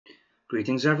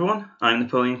Greetings everyone, I'm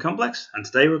Napoleon Complex, and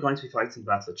today we're going to be fighting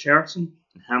the Battle of Cheriton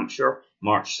in Hampshire,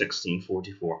 March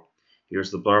 1644.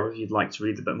 Here's the blurb if you'd like to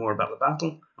read a bit more about the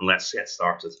battle, and let's get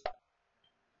started.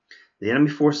 The enemy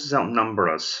forces outnumber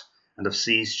us, and have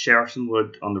seized Cheriton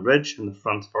Wood on the ridge in the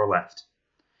front of our left.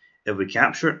 If we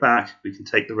capture it back, we can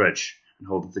take the ridge, and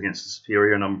hold it against the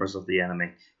superior numbers of the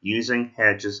enemy, using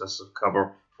hedges as a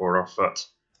cover for our foot.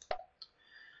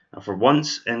 Now for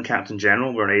once in Captain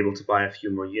General we're able to buy a few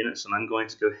more units, and I'm going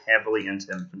to go heavily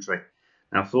into infantry.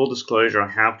 Now full disclosure, I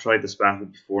have tried this battle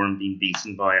before and been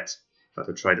beaten by it. In fact,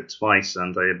 I tried it twice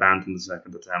and I abandoned the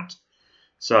second attempt.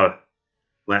 So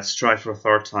let's try for a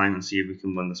third time and see if we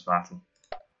can win this battle.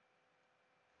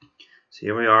 So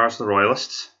here we are as the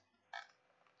Royalists.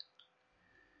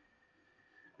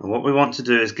 And what we want to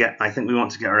do is get our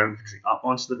infantry up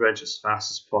onto the ridge as fast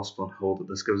as possible and hold it.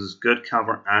 This gives us good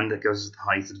cover and it gives us the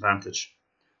height advantage.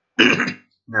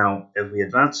 Now, if we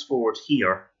advance forward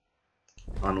here,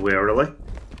 unwarily,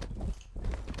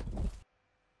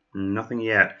 nothing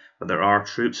yet, but there are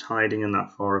troops hiding in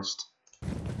that forest.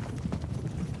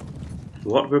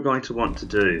 What we're going to want to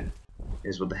do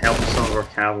is, with the help of some of our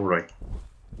cavalry,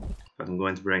 I'm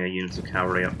going to bring a unit of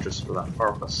cavalry up just for that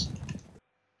purpose.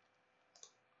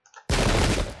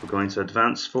 We're going to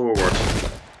advance forward.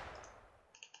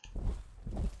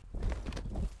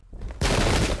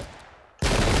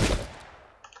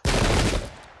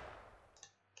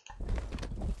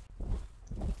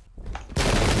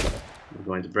 We're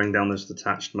going to bring down those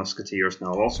detached musketeers. Now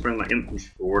I'll also bring my infantry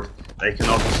forward. They can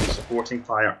offer some supporting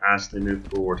fire as they move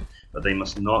forward, but they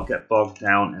must not get bogged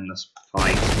down in this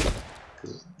fight,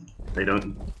 because they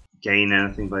don't gain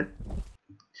anything by...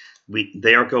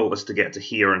 Their goal is to get to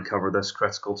here and cover this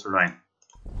critical terrain.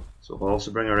 So we'll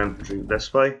also bring our infantry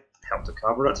this way, help to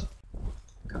cover it,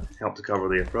 help to cover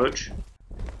the approach.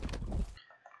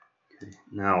 Okay,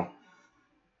 now,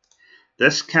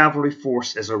 this cavalry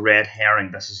force is a red herring.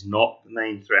 This is not the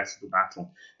main threat of the battle.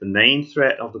 The main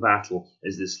threat of the battle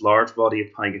is this large body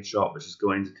of Pike and shot which is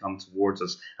going to come towards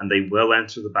us, and they will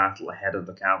enter the battle ahead of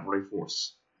the cavalry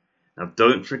force. Now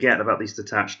don't forget about these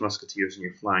detached musketeers on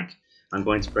your flank. I'm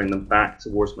going to bring them back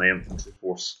towards my infantry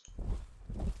force.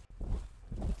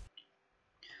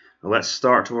 Now let's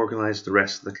start to organise the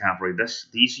rest of the cavalry.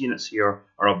 These units here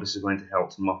are obviously going to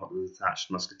help to mop up the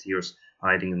detached musketeers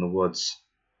hiding in the woods.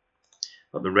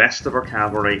 But the rest of our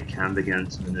cavalry can begin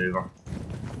to manoeuvre.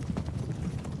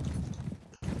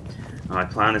 My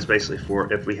plan is basically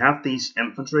for, if we have these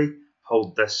infantry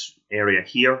hold this area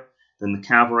here, then the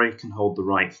cavalry can hold the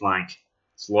right flank.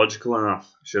 It's logical enough,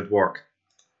 should work.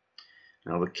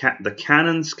 Now the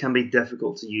cannons can be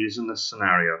difficult to use in this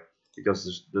scenario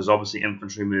because there's obviously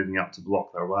infantry moving up to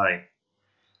block their way.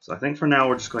 So I think for now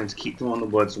we're just going to keep them on the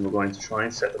woods, and we're going to try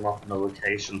and set them up in a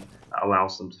location that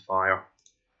allows them to fire.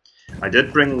 I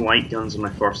did bring light guns in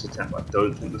my first attempt, but I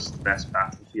don't think this is the best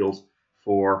battlefield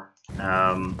for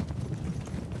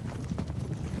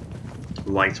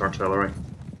light artillery.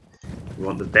 We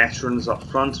want the veterans up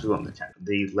front, we want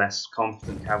the less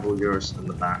competent cavaliers in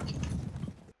the back.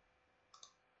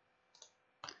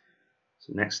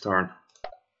 So next turn.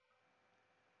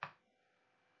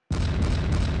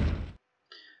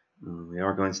 We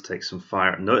are going to take some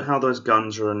fire. Note how those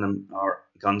guns are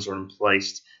in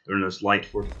place. They're in those light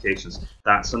fortifications.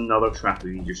 That's another trap.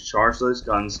 If you just charge those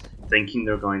guns thinking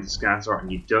they're going to scatter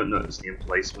and you don't notice the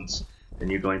emplacements, then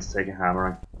you're going to take a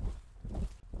hammering,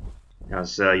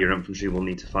 as your infantry will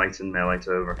need to fight in melee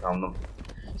to overcome them.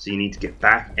 So you need to get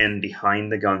back in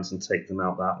behind the guns and take them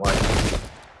out that way.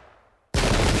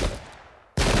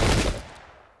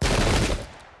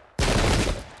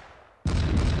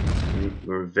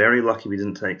 We're very lucky we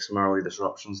didn't take some early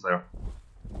disruptions there.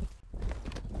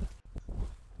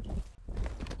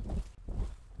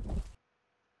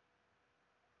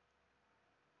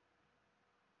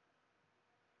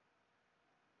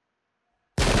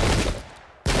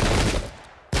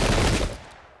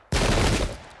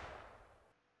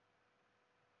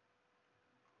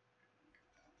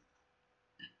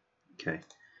 Okay,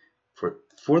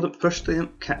 push the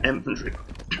infantry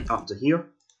up to here.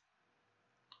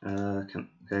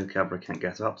 The cavalry can't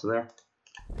get up to there.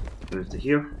 Move to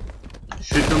here,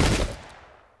 shoot them,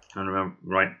 and remember,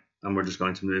 right, and we're just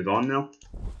going to move on now.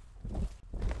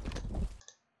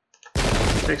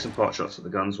 Take some pot shots at the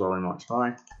guns while they march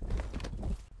by.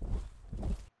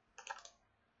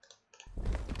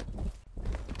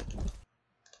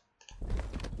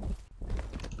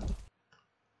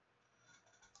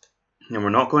 Now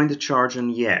we're not going to charge in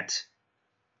yet,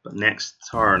 but next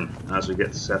turn, as we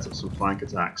get to set up some flank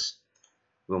attacks,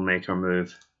 we'll make our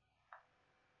move.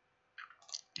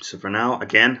 So for now,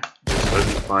 again, just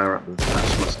open fire at the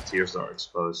detached musketeers that are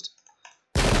exposed.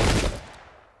 I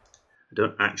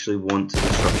don't actually want to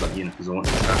disrupt that unit because I want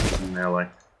to trap it in melee.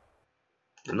 I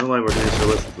don't know why we're doing so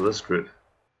little to this group.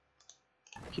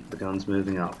 Keep the guns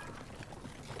moving up.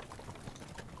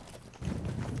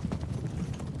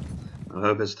 My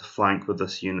hope is to flank with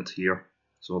this unit here,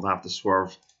 so we'll have to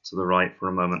swerve to the right for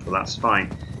a moment, but that's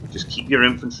fine. Just keep your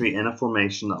infantry in a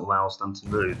formation that allows them to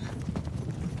move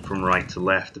from right to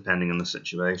left depending on the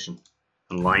situation,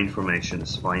 and line formation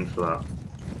is fine for that.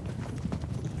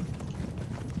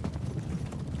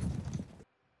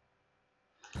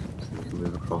 So we can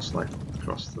move across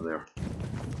to there.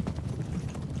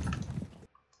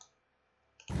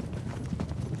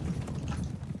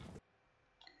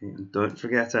 Okay, and don't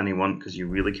forget anyone, because you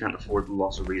really can't afford the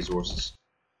loss of resources.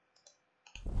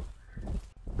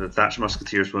 The detached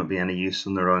musketeers won't be any use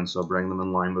on their own, so I'll bring them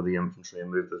in line with the infantry and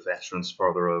move the veterans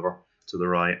further over to the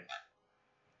right.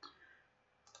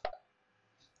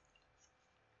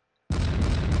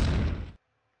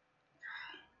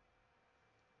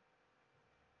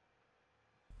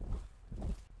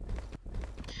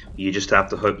 You just have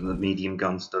to hope that the medium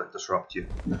guns don't disrupt you.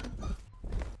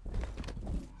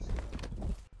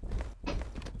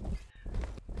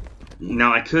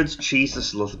 Now I could cheese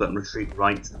this a little bit and retreat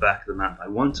right to the back of the map. I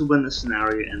want to win the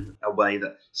scenario in a way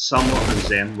that somewhat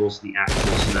resembles the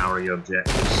actual scenario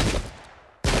objectives,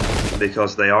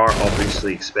 because they are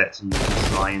obviously expecting you to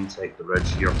try and take the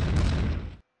ridge here,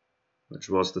 which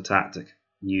was the tactic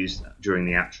used during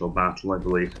the actual battle, I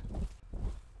believe.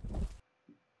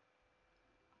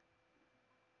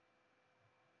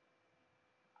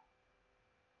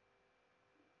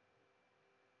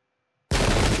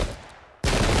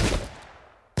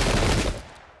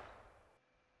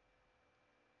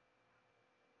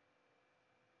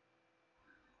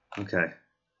 Okay,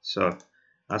 so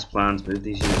as planned, move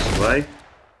these units away.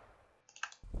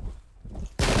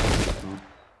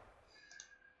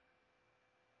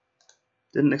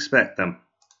 Didn't expect them.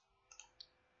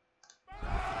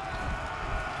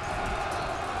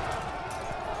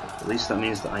 At least that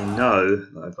means that I know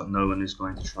that I've got no one who's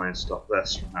going to try and stop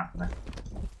this from happening.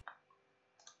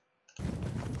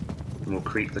 And we'll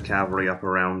creep the cavalry up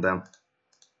around them.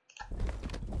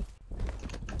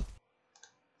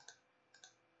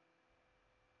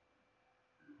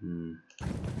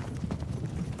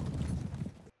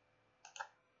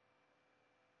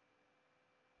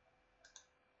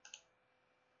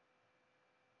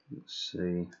 Let's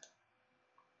see.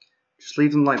 Just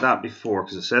leave them like that before,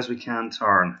 because it says we can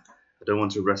turn. I don't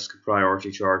want to risk a priority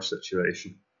charge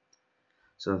situation.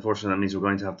 So unfortunately that means we're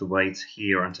going to have to wait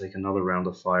here and take another round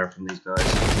of fire from these guys.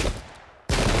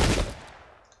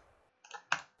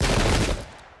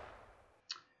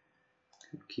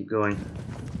 Keep going.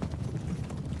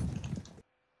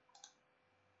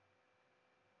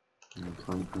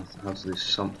 I have to do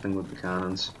something with the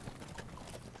cannons.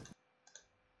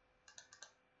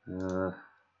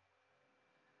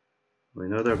 We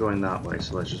know they're going that way,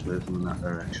 so let's just move them in that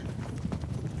direction.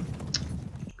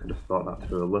 Could have thought that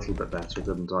through a little bit better,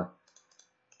 didn't I?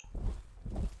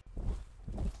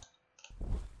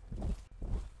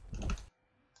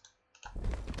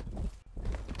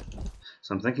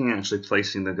 So I'm thinking actually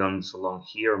placing the guns along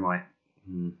here might...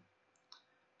 The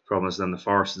problem is then the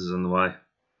forest is in the way.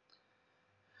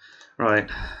 Right,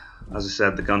 as I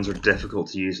said, the guns are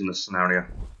difficult to use in this scenario.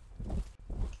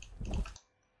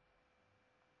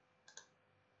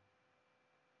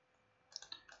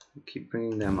 Keep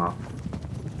bringing them up.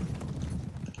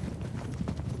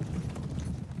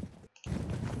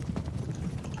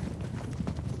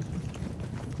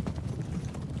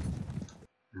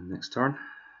 And next turn.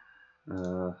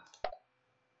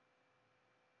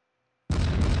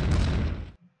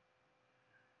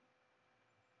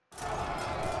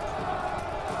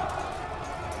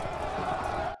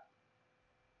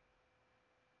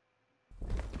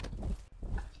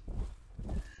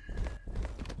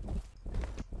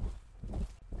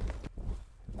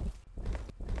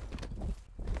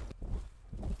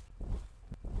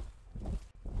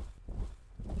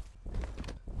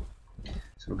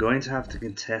 So we're going to have to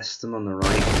contest them on the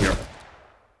right here.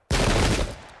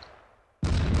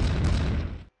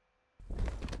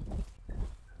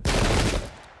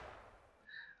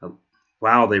 Oh,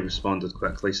 wow, they responded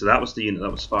quickly. So that was the unit that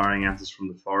was firing at us from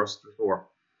the forest before.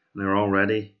 And they're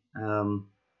already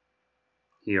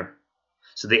here.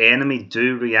 So the enemy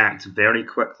do react very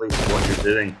quickly to what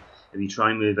you're doing. If you try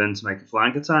and move in to make a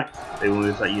flank attack, they will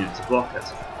move that unit to block it.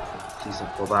 Please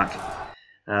don't fall back.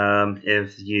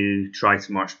 If you try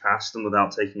to march past them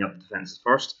without taking up the defences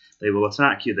first, they will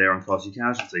attack you there and cause you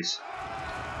casualties.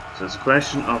 So So it's a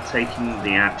question of taking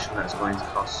the action that's going to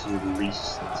cost you the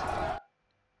least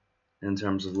in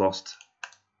terms of lost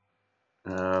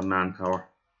manpower,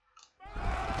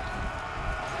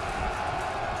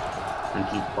 and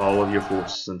keep all of your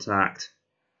forces intact.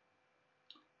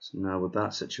 So now with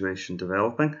that situation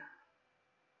developing,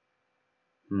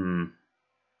 and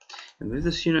move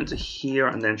this unit to here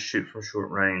and then shoot from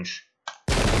short range.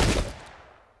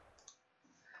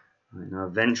 Right, now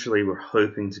eventually we're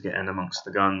hoping to get in amongst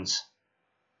the guns.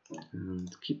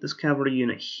 And keep this cavalry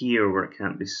unit here where it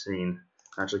can't be seen.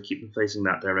 Actually keep them facing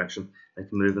that direction. They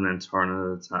can move and then turn into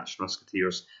the detached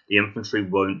musketeers. The infantry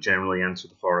won't generally enter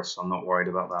the forest, so I'm not worried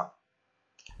about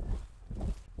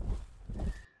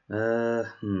that.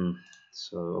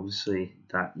 So obviously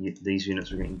these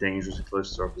units are getting dangerously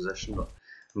close to our position, but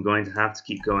I'm going to have to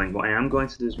keep going. What I am going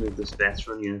to do is move this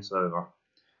veteran unit over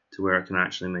to where it can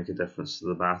actually make a difference to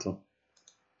the battle.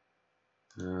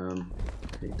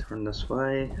 Okay, turn this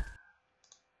way.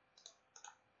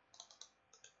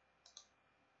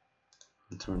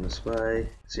 And turn this way.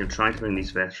 See, I'm trying to bring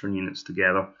these veteran units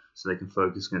together so they can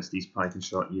focus against these pike and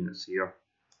shot units here.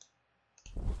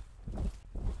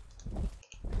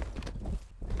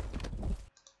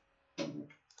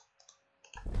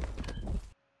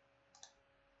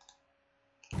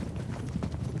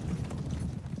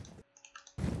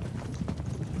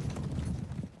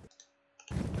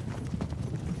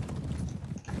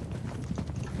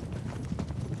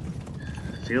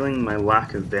 Feeling my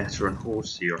lack of veteran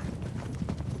horse here,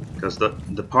 because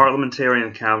the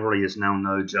Parliamentarian cavalry is now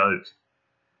no joke.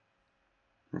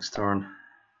 Next turn.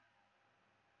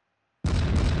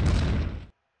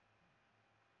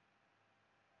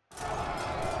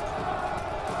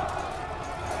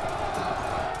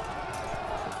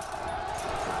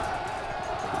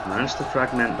 Managed to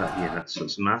fragment that unit, so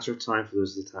it's a matter of time for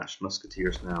those detached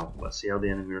musketeers now. Let's see how the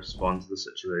enemy responds to the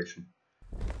situation.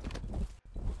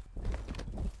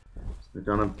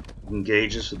 They're going to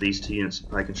engage us with these two units of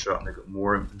pike and shot, and they've got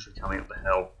more infantry coming up the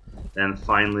hill. Then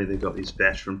finally they've got these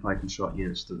veteran pike and shot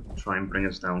units to try and bring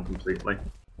us down completely.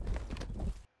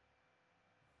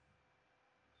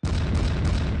 I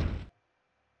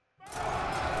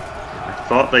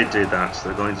thought they'd do that, so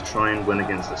they're going to try and win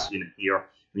against this unit here.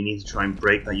 We need to try and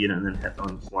break that unit and then hit them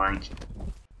on the flank.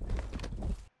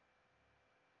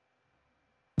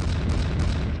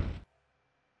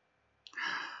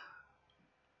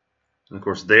 And of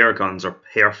course their guns are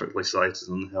perfectly sighted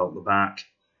on the hill at the back.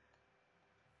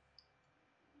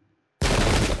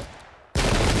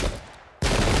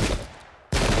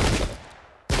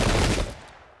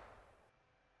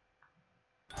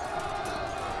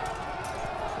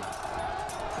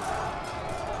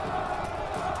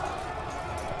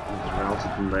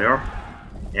 Routed them there.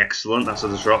 Excellent, that's a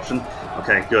disruption.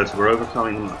 Okay, good, we're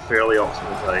overcoming them at a fairly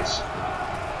optimal pace.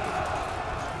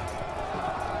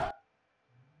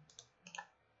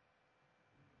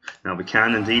 Now we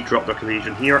can indeed drop their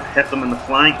cohesion here, hit them in the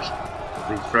flank.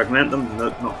 We fragment them, no,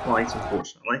 not quite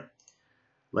unfortunately.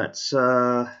 Let's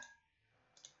how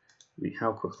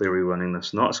quickly are we winning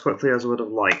this? Not as quickly as I would have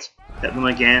liked. Hit them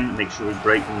again, make sure we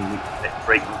break them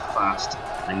fast.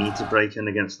 I need to break in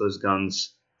against those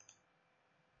guns.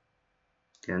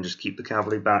 Again, just keep the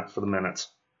cavalry back for the minute.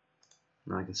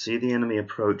 Now I can see the enemy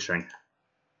approaching.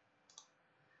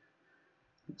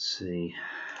 Let's see.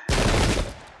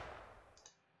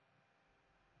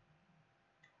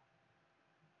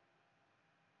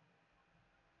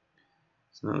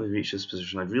 So now that we've reached this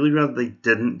position, I'd really rather they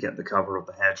didn't get the cover of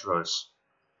the hedgerows.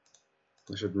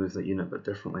 I should move that unit a bit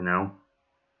differently now.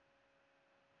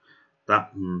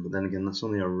 But then again, that's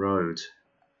only a road.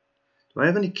 Do I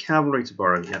have any cavalry to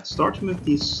borrow yet? Start to move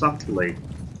these subtly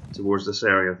towards this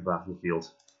area of the battlefield.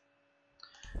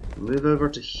 Move over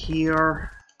to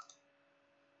here.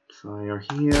 Fire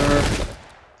here.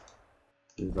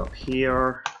 Move up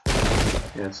here.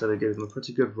 Yeah, so I gave them a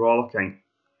pretty good rollicking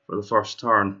for the first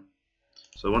turn.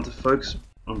 So I want to focus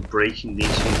on breaking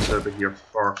these units over here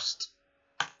first.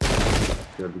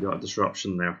 Good, we got a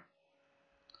disruption there.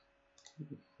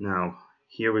 Now,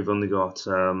 here we've only got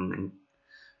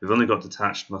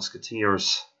detached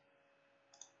musketeers.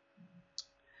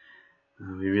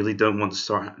 We really don't want to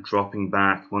start dropping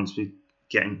back. Once we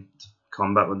get into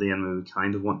combat with the enemy, we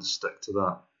kind of want to stick to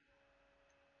that.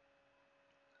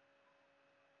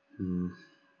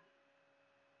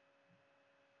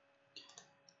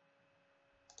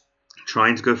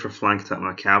 Trying to go for flank attack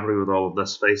my cavalry with all of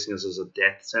this facing us as a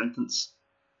death sentence.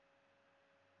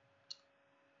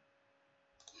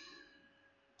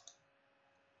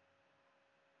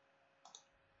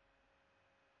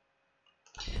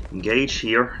 Engage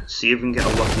here, see if we can get a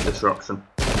lucky disruption.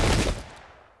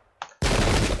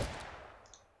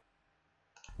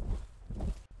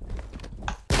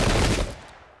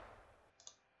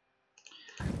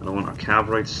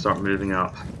 cavalry to start moving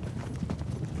up.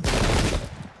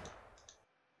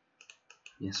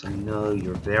 Yes, I know,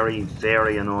 you're very,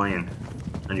 very annoying.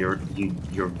 And you're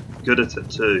good at it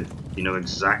too. You know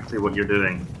exactly what you're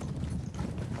doing.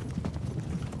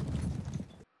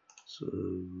 So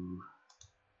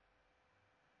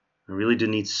I really do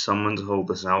need someone to hold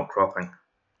this outcropping.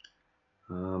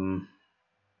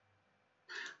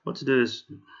 What to do is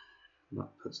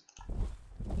let's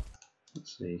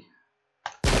see.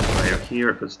 Fire here,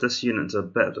 it puts this unit into a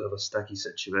bit of a sticky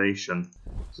situation,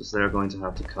 since they're going to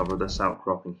have to cover this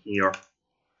outcropping here.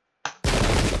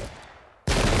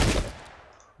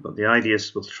 But the idea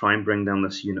is we'll try and bring down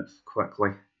this unit quickly.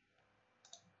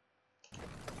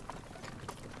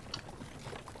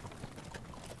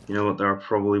 You know what, there are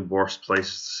probably worse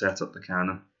places to set up the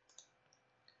cannon.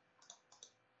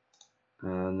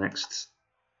 Next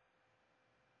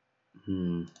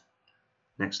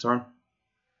turn.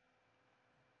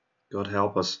 God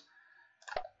help us.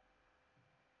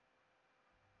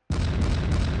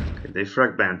 Okay, they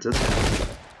fragmented.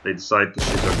 They decide to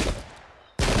shoot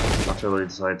our artillery,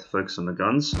 decide to focus on the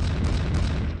guns.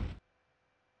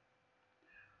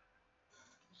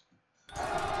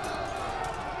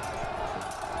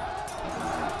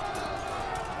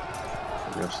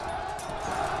 Yes.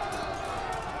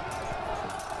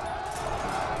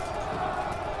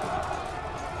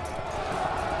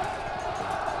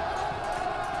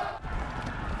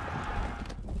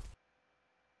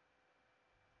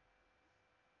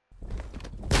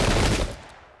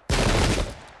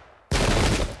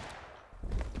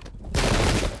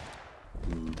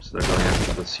 So they're going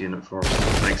after this unit first.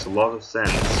 It makes a lot of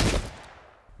sense.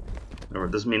 However,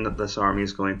 it does mean that this army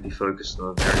is going to be focused in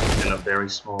a very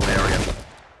small area.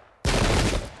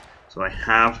 So I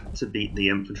have to beat the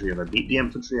infantry. If I beat the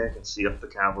infantry, I can see up the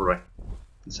cavalry.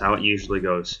 That's how it usually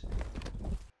goes.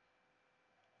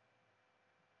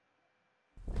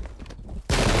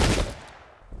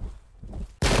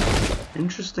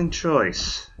 Interesting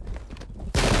choice.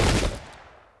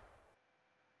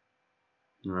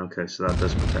 Okay, so that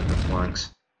does protect the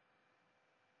flanks.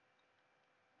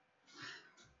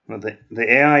 Well, the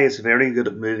AI is very good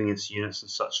at moving its units in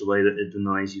such a way that it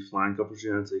denies you flank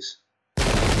opportunities.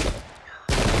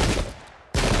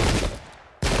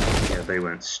 Yeah, they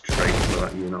went straight for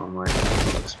that unit on my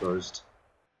not exposed.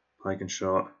 Pike and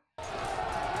shot.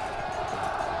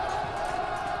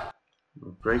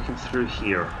 We're breaking through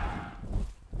here.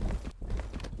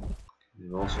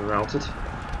 We've also routed.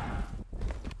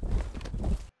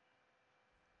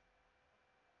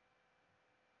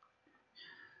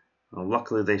 Well,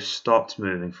 luckily they've stopped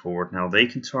moving forward. Now they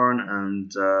can turn and,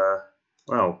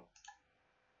 well,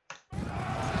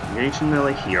 engage in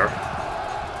melee here.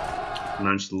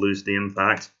 Managed to lose the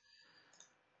impact.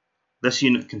 This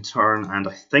unit can turn and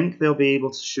I think they'll be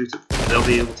able to shoot it. They'll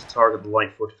be able to target the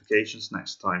light fortifications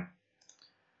next time.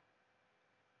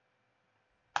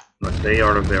 But they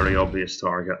are a very obvious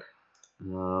target.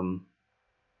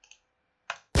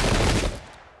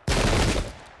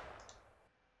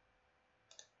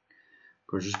 Of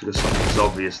course, just because something is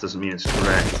obvious doesn't mean it's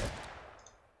correct.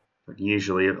 But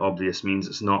usually obvious means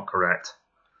it's not correct.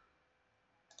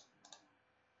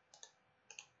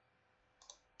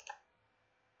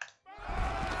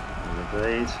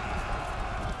 Evade.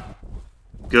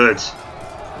 Good.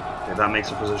 Okay, that makes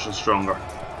our position stronger.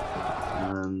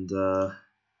 And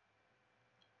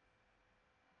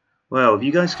well, if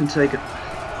you guys can take it,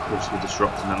 of course we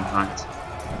disrupt an impact.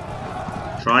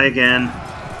 Try again.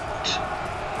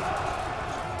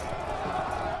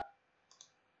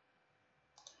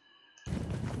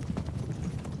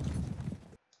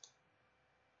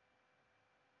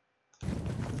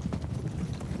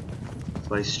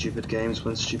 Play stupid games,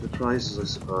 win stupid prizes, I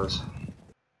suppose.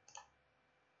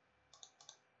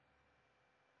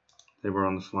 They were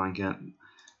on the flank end.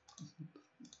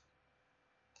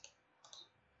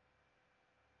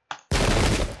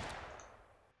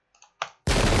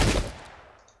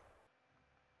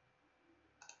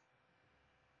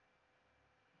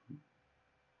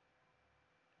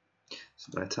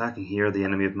 So by attacking here, the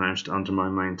enemy have managed to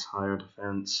undermine my entire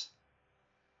defense.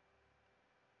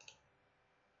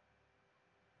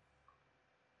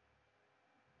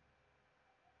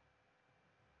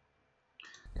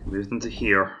 Move them to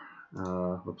here.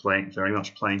 We're very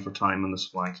much playing for time on this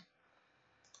flank.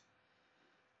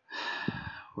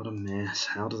 What a mess.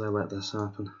 How did I let this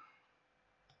happen?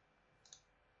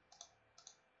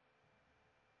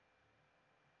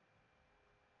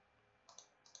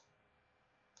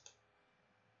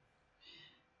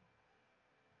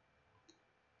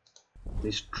 At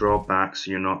least draw back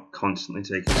so you're not constantly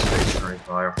taking stationary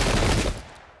fire.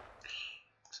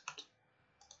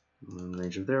 And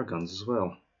range of their guns as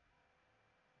well.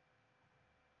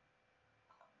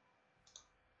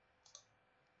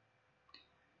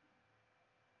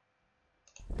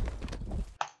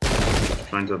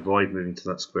 Trying to avoid moving to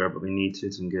that square, but we need to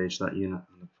engage that unit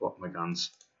and plot my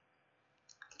guns.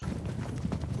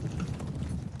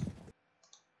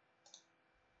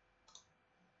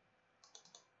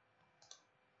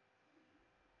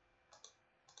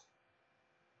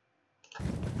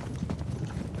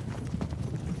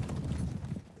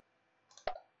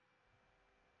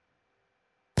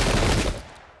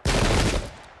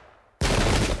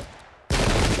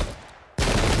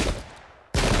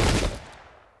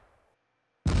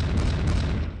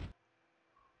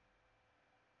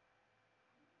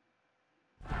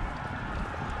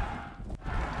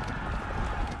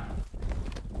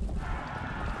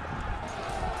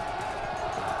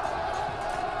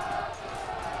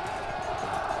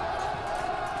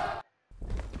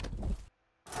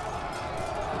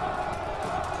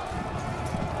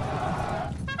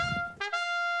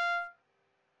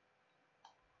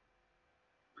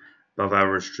 Above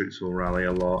average troops will rally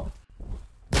a lot.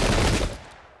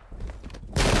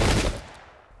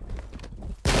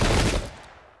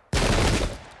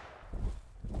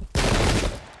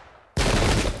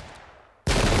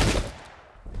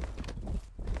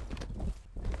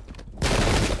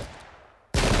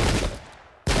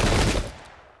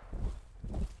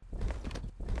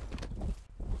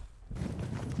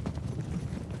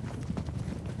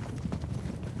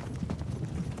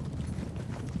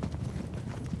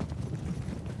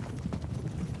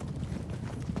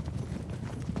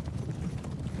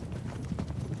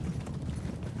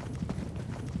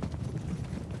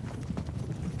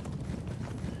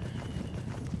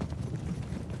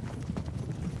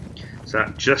 So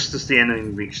just as the enemy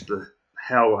reach the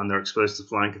hill and they're exposed to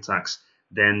flank attacks,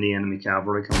 then the enemy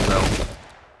cavalry comes out.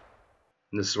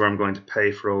 And this is where I'm going to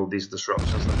pay for all these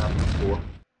disruptions that happened before.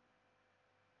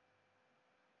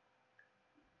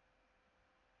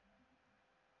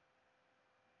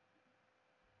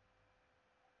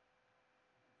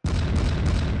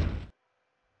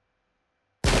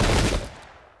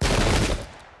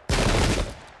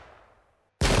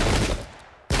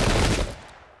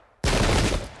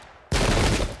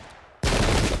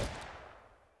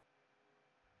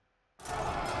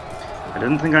 I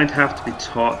didn't think I'd have to be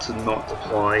taught to not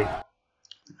deploy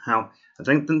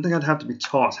didn't think I'd have to be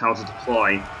taught how to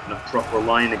deploy in a proper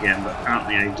line again, but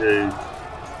apparently I do.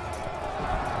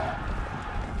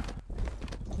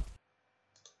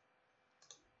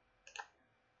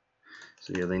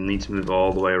 So yeah, they need to move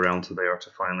all the way around to there to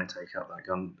finally take out that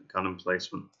gun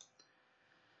emplacement.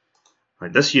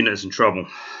 Right, this unit is in trouble.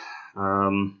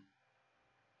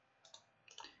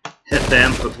 Hit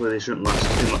them, hopefully they shouldn't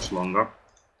last too much longer.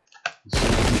 See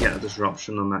if we can get a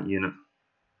disruption on that unit.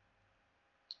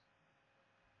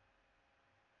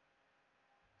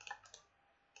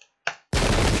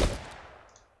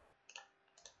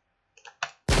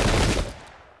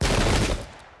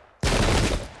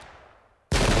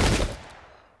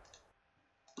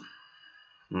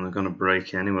 And they're going to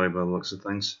break anyway by the looks of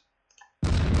things.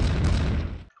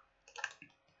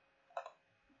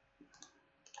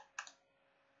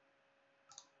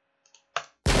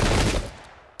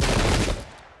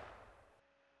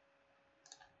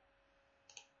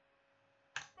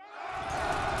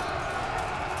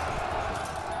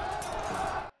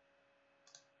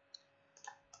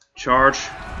 Charge.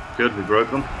 Good, we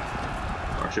broke them.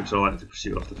 Our troops are likely to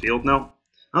pursue off the field now.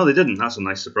 Oh, they didn't. That's a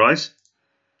nice surprise.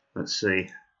 Let's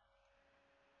see.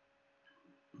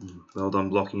 Well done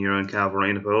blocking your own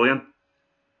cavalry, Napoleon.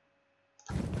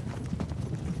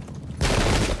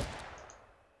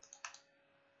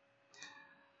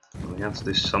 We have to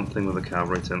do something with the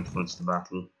cavalry to influence the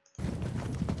battle.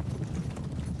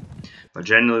 But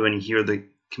generally when you hear the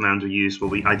commander use,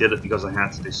 well, I did it because I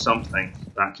had to do something,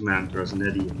 that commander is an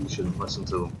idiot and you shouldn't listen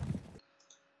to him.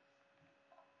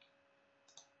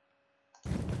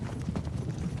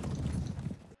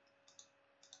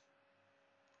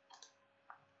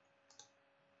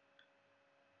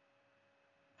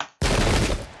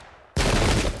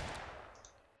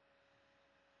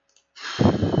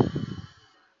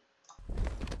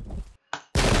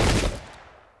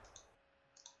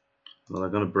 Well, they're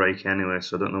going to break anyway,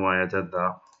 so I don't know why I did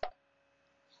that.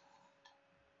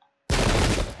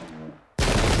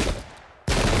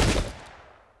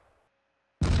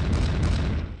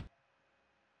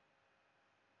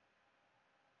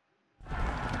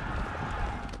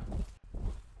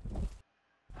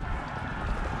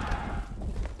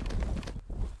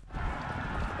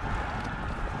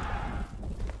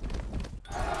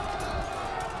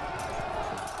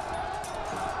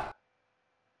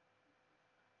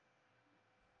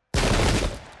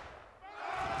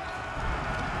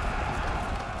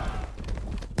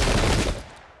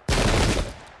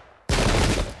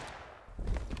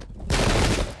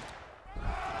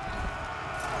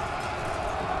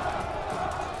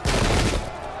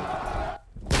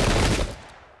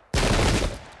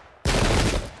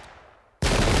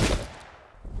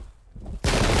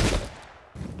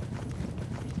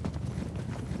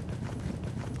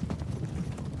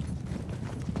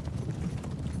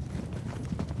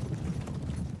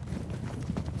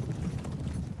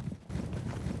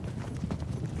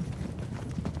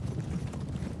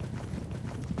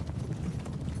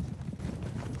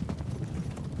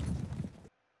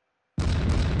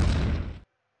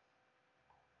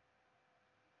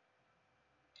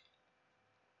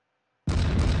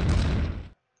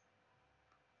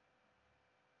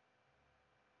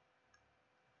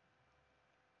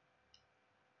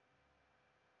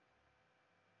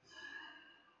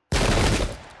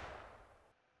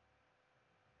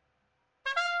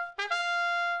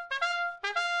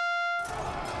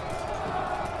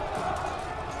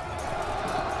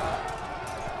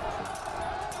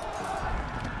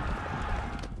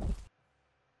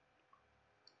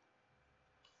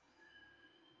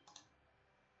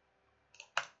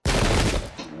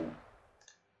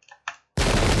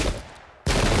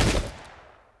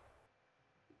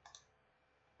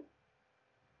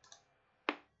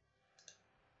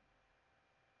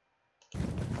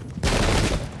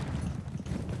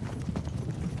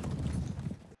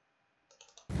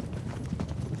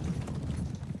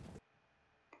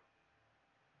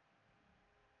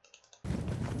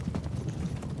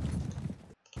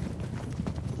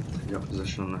 We got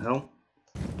position on the hill.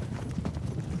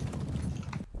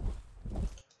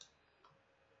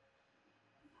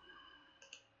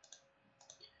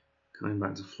 Coming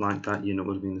back to flank that unit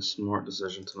would have been a smart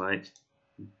decision to make.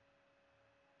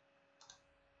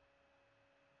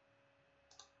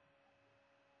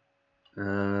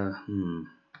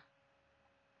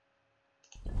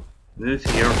 Move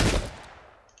here.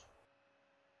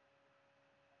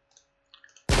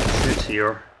 Shoot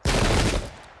here.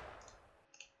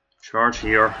 Charge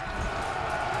here.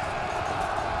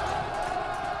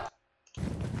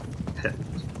 Hit.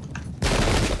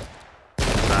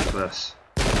 Attack this.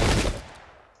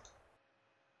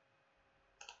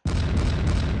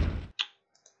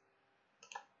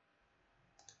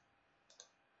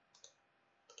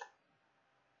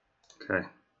 Okay.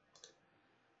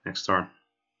 Next turn. I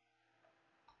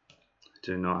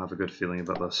do not have a good feeling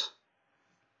about this.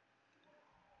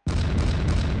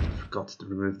 Forgot to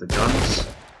remove the guns.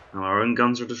 Now our own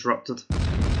guns are disrupted.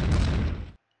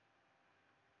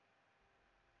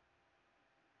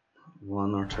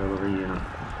 One artillery unit.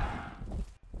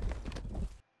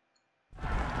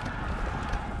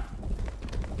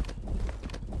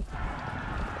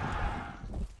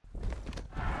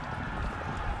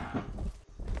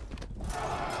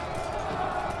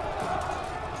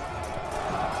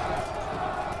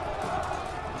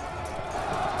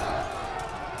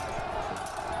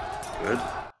 Good.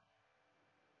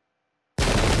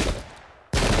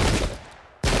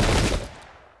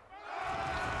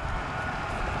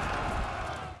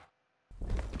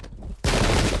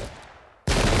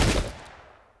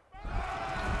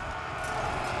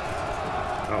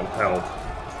 That'll help.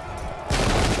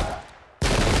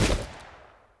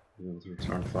 Be able to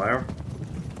return fire.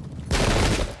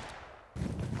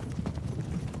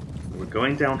 We're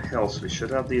going downhill, so we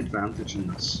should have the advantage in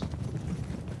this.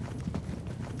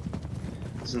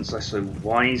 Since I so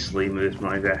wisely moved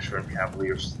my veteran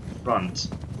cavaliers to the front,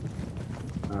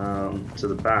 to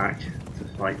the back to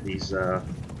fight these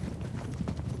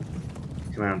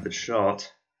commanded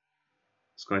shot,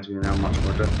 it's going to be now much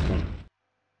more difficult.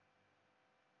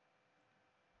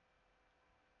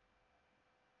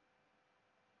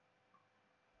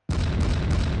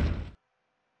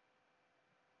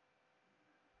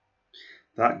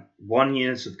 That one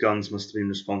unit of guns must have been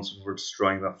responsible for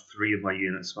destroying about 3 of my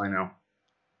units by now.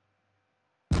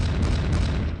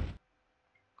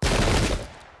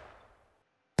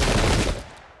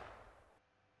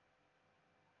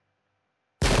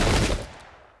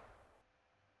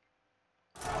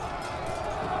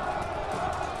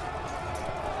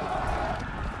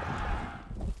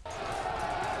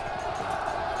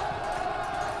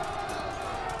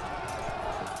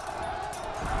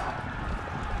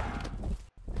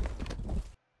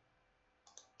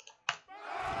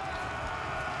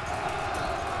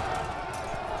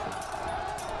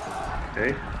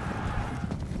 Okay.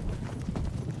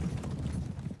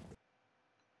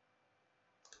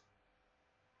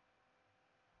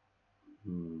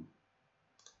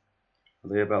 Are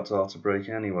they about to auto break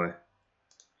anyway?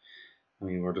 I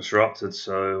mean, we're disrupted,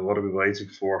 so what are we waiting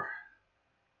for?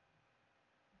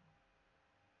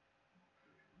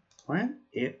 When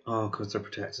it because they're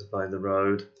protected by the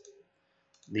road.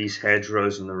 These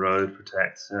hedgerows in the road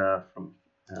protect from.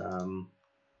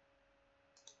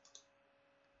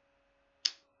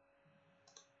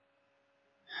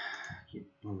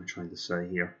 What am I trying to say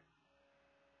here?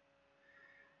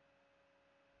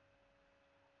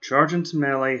 Charge into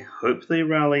melee, hope they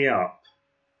rally up.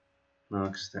 No,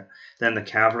 because then the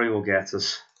cavalry will get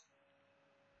us.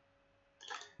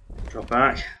 Drop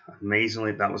back.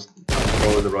 Amazingly, that was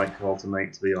probably the right call to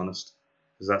make, to be honest.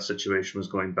 Because that situation was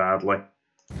going badly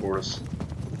for us.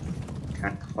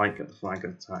 Can't quite get the flank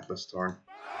attack this turn.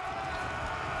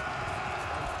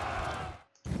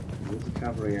 Move the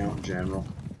cavalry out in general.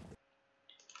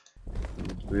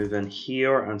 Move in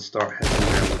here and start hitting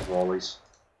them with volleys.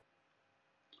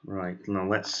 Right, now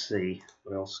let's see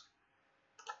what else.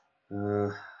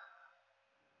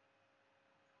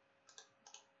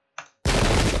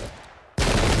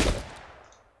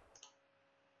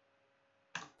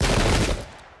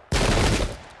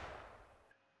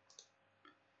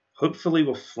 Hopefully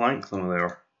we'll flank them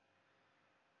there.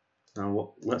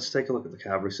 Now let's take a look at the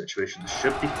cavalry situation. This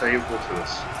should be favourable to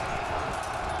us.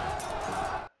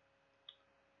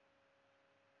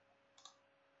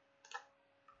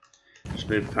 Just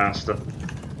move past it,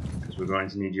 because we're going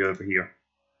to need you over here.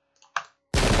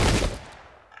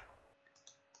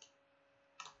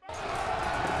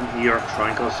 Get them here, try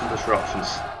and cause some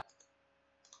disruptions.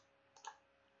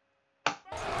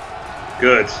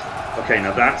 Good. Okay,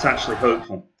 now that's actually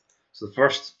hopeful. So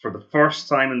for the first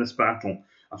time in this battle,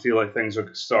 I feel like things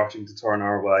are starting to turn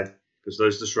our way because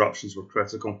those disruptions were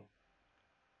critical.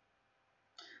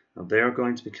 Now they are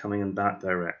going to be coming in that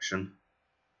direction.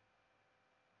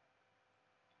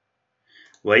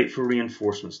 Wait for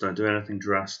reinforcements, don't do anything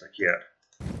drastic yet.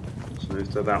 Let's move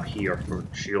to about here. We're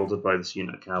shielded by this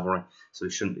unit of cavalry, so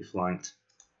we shouldn't be flanked.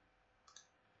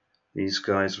 These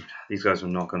guys are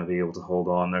not going to be able to hold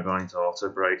on, they're going to auto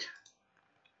break.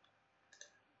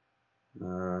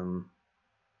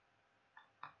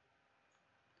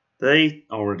 They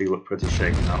already look pretty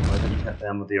shaken up. Why don't you hit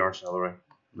them with the artillery?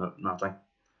 No, nothing.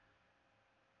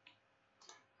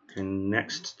 Okay,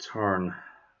 next turn.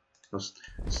 Let's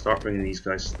start bringing these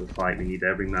guys to the fight. We need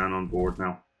every man on board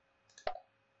now.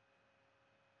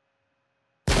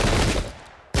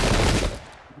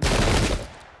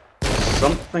 There's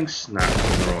something snapped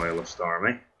in the Royalist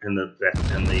army, in the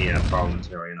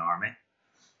Parliamentarian army.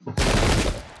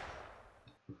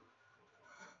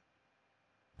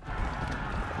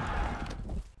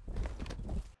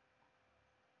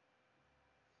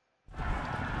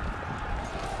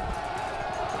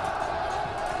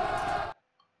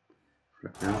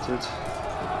 Fragmented.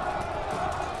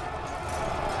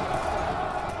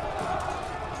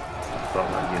 Thought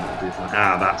that unit would do something.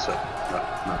 Ah, that's it.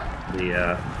 The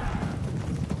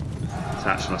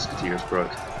attached musketeers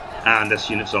broke. And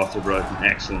this unit's auto broken.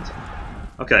 Excellent.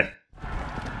 Okay.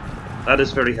 That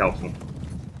is very helpful.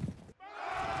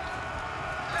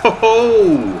 Ho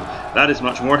ho! That is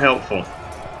much more helpful.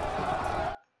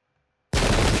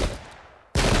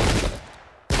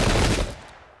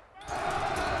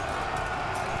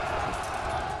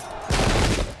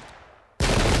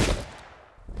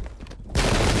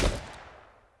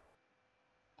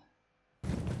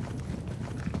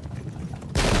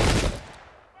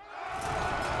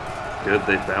 Good,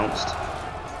 they bounced.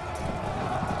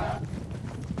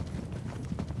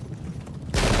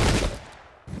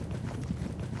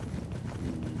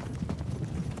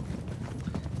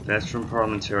 Veteran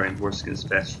Parliamentarian horse against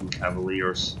veteran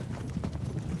cavaliers.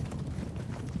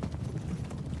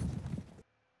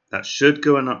 That should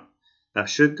go in our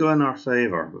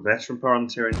favour, but veteran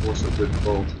Parliamentarian horse are good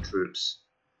quality troops.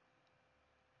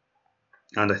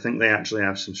 And I think they actually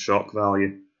have some shock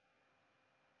value.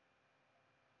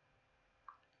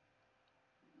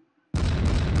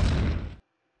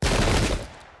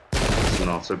 It's an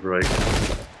auto break.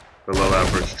 Below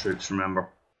average troops, remember.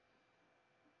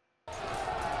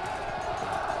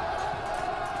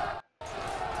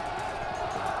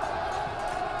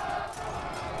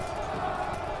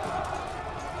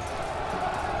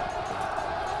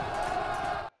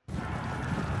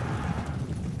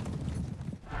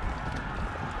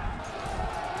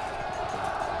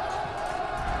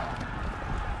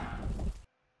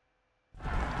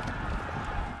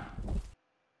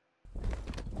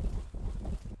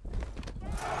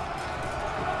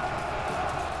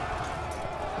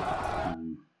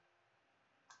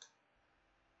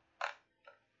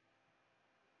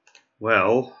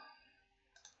 Well,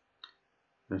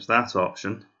 there's that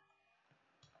option.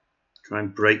 Try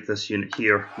and break this unit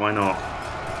here. Why not?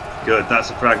 Good,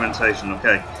 that's a fragmentation.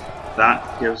 Okay,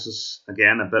 that gives us,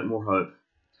 again, a bit more hope.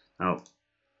 Now,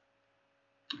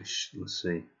 let's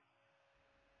see.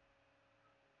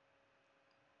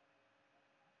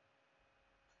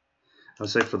 I'd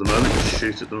say for the moment, just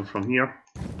shoot at them from here.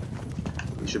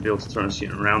 We should be able to turn this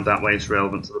unit around. That way it's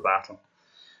relevant to the battle.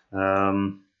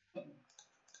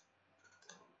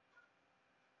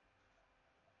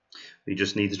 We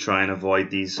just need to try and avoid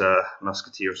these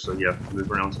musketeers, so yeah, move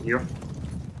around to here.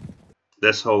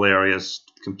 This whole area is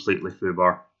completely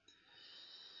foobar.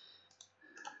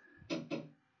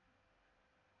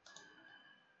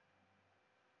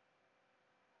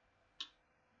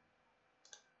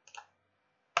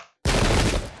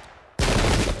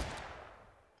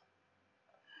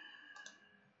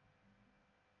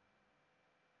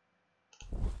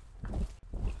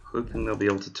 Hoping they'll be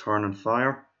able to turn and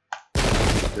fire.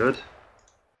 Good.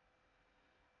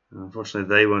 Unfortunately,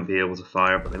 they won't be able to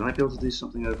fire, but they might be able to do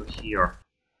something over here.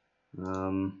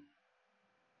 I'd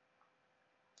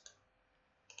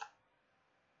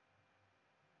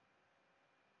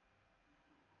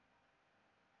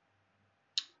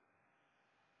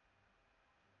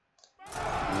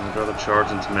rather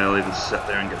charge into melee than sit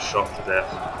there and get shot to death.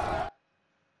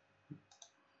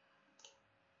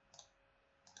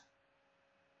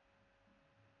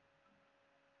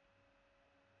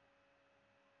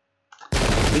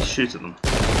 Please shoot at them.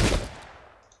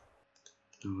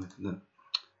 No.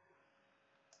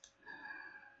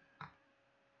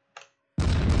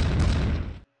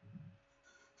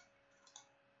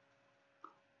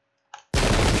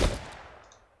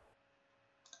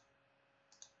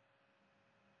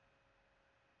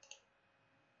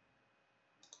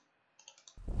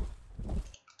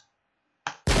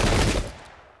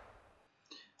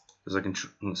 Because I can,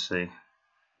 let's see.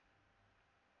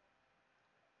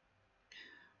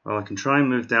 Well, I can try and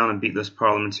move down and beat this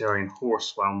Parliamentarian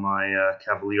horse while my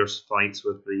Cavaliers fights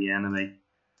with the enemy.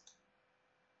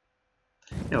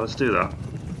 Yeah, let's do that.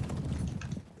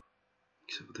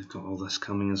 Except they've got all this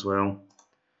coming as well.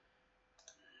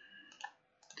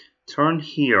 Turn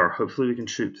here. Hopefully we can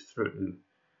shoot through.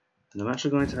 And I'm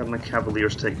actually going to have my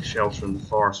Cavaliers take shelter in the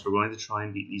forest. We're going to try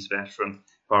and beat these veteran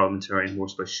Parliamentarian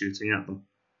horse by shooting at them.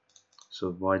 So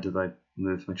why did I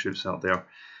move my troops out there?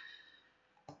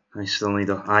 I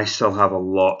still have a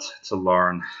lot to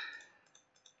learn.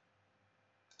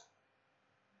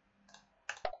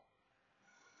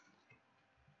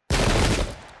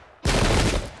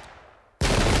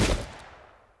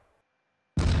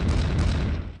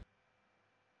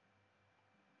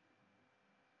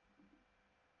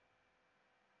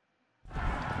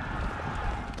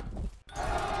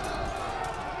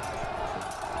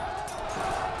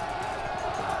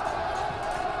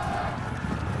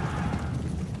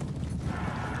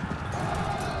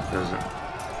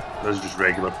 Those are just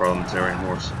regular Parliamentarian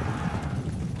horse.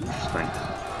 Interesting.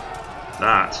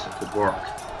 That could work.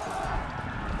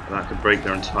 That could break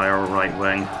their entire right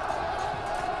wing.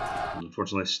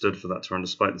 Unfortunately, I stood for that turn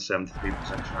despite the 73%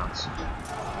 chance.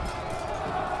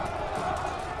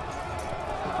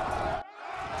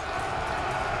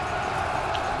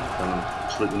 I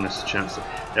completely missed the chance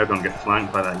that they're going to get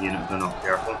flanked by that unit if they're not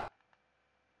careful.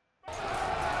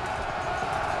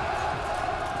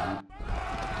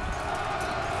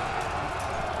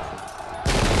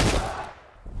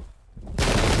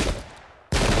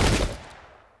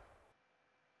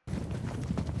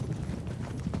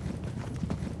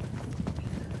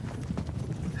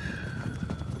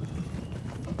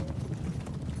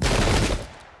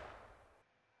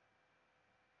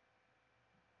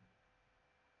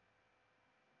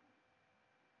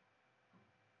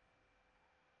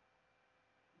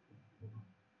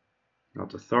 Up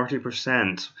to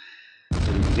 30%. If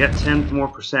we could get 10%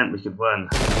 more, we could win.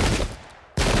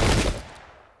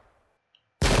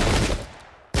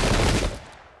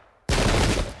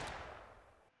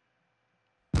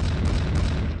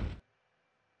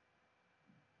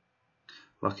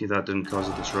 Lucky that didn't cause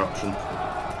a disruption.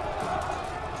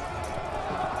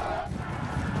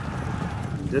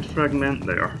 We did fragment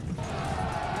there.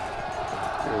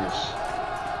 Curious.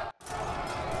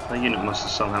 That unit must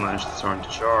have somehow managed to turn to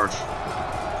charge.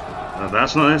 Now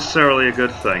that's not necessarily a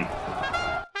good thing.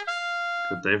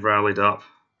 But they've rallied up.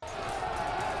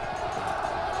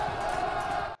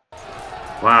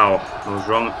 Wow, I was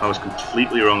wrong. I was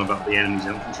completely wrong about the enemy's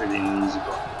infantry being an easy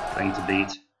thing to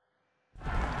beat.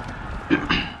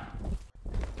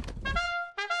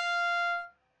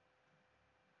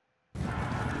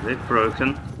 They've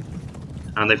broken.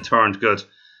 And they've turned. Good.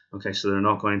 Okay, so they're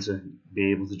not going to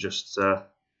be able to just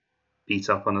beat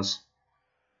up on us.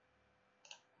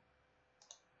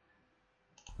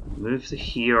 Move to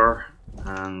here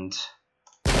and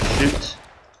shoot.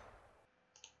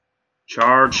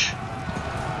 Charge.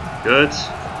 Good.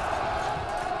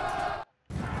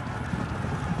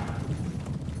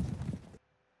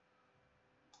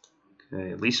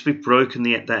 Okay, at least we've broken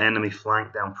that enemy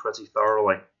flank down pretty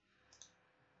thoroughly.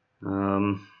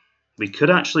 We could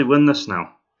actually win this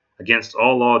now. Against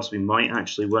all odds, we might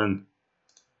actually win.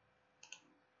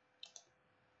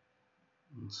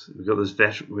 We've got this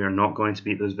veteran. We are not going to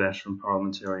beat this veteran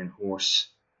Parliamentarian horse.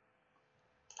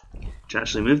 To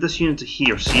actually move this unit to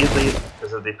here, see if they,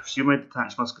 because if they pursue my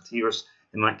detached musketeers,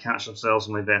 they might catch themselves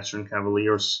with my veteran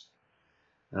cavaliers.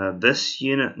 This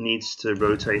unit needs to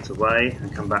rotate away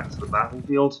and come back to the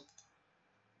battlefield.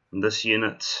 And this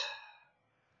unit,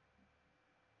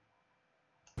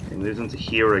 okay, move them to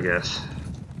here, I guess.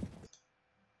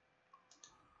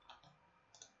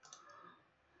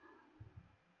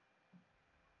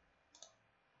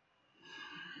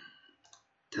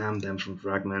 Damn them from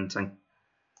fragmenting.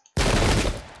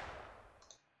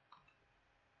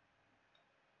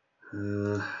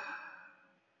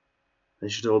 They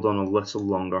should hold on a little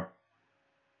longer.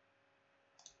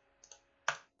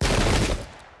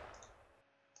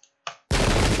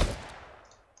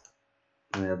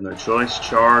 I have no choice.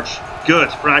 Charge. Good.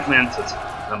 Fragmented.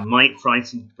 That might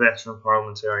frighten the veteran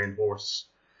Parliamentarian horse.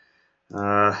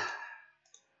 Oh,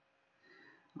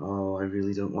 I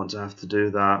really don't want to have to do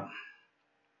that.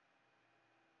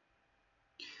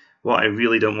 What I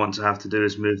really don't want to have to do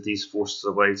is move these forces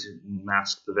away to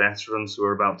mask the veterans who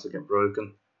are about to get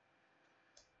broken.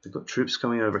 They've got troops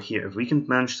coming over here. If we can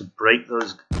manage to break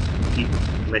those people,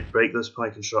 break those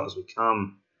pike and shot as we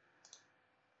come.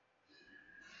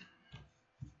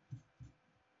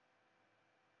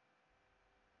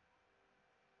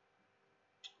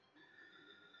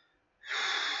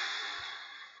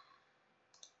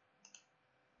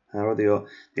 However,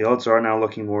 the odds are now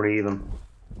looking more even.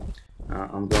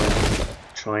 I'm going to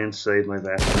try and save my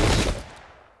veterans.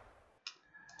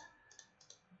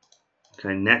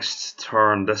 Okay, next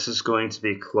turn. This is going to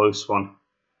be a close one.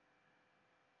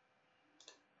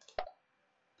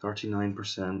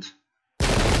 39%. I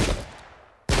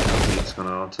think it's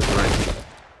going to the right.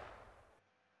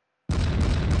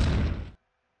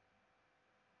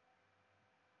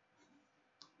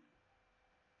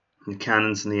 The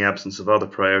cannons, in the absence of other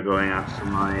prey, are going after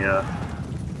my.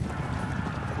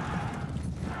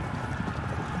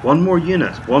 One more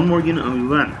unit and we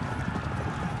win.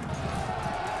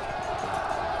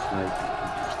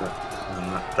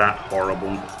 That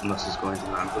horribleness is going to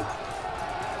happen.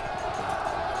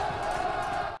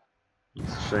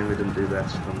 It's a shame we didn't do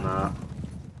better than that.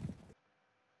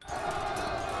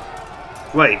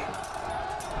 Wait.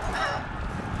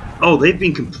 Oh, they've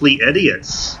been complete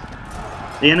idiots.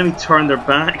 The enemy turned their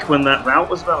back when that rout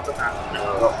was about to happen.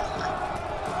 Oh.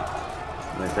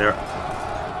 Right there.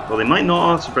 Well, they might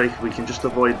not answer break if we can just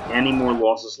avoid any more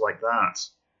losses like that.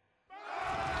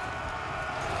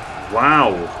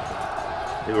 Wow.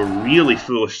 They were really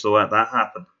foolish to let that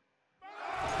happen.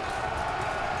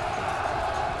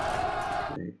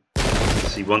 Okay.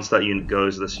 See, once that unit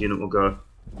goes, this unit will go.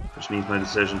 Which means my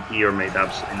decision here made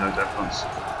absolutely no difference.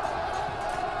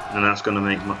 And that's going to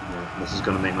make my, this is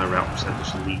going to make my rout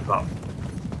percentage leap up.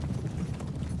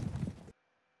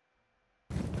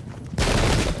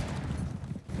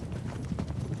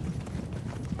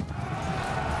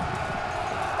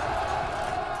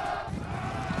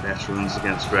 Veterans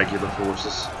against regular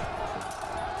forces.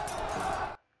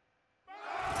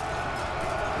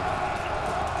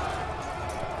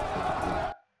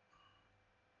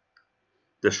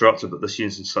 Disrupted, but this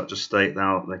unit's in such a state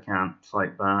now that they can't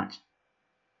fight back.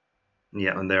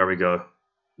 Yeah, and there we go.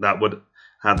 That would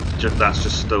have that's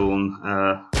just stolen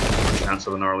our chance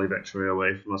of an early victory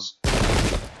away from us.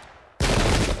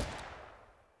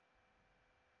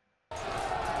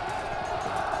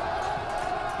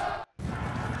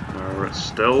 It's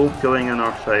still going in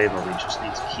our favour. We just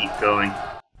need to keep going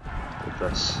with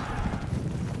this.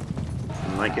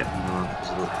 We might get because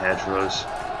of the hedgerows.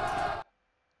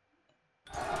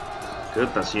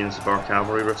 Good, that's units of our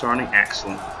cavalry returning.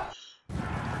 Excellent.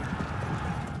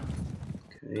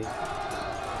 Okay.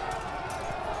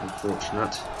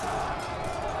 Unfortunate.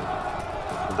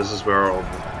 But this is where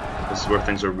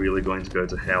things are really going to go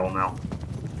to hell now.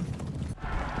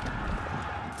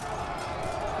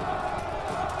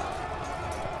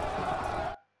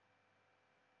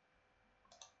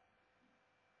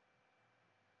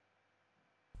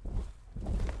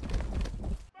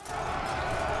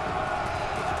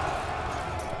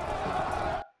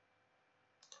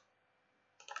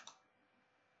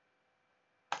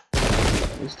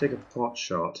 Let's take a pot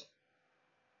shot.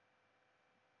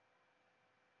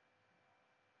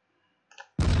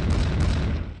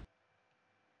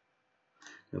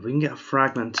 If we can get a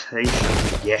fragmentation,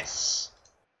 yes!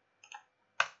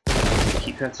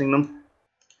 Keep hitting them.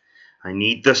 I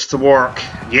need this to work.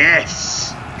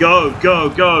 Yes! Go, go,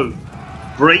 go!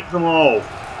 Break them all!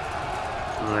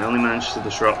 I only managed to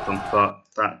disrupt them, but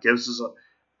that gives us a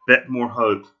bit more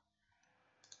hope.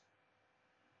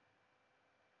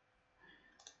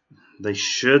 They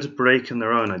should break on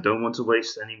their own. I don't want to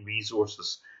waste any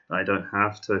resources that I don't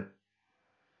have to.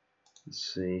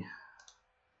 Let's see.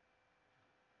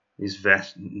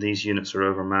 These units are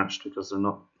overmatched because they're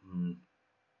not.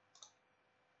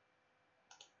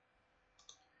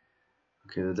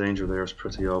 Okay, the danger there is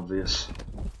pretty obvious.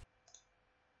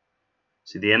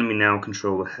 See, the enemy now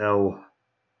control the hill,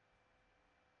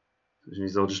 which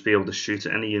means they'll just be able to shoot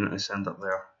at any unit I send up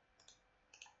there.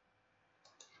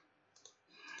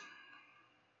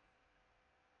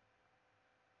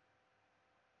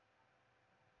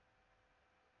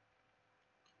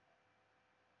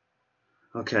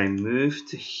 Okay, move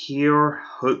to here,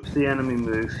 hope the enemy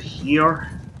move here,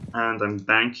 and I'm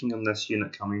banking on this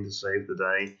unit coming to save the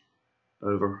day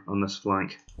over on this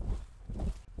flank.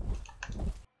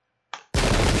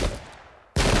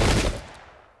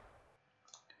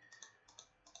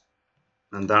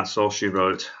 And that's all she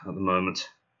wrote at the moment.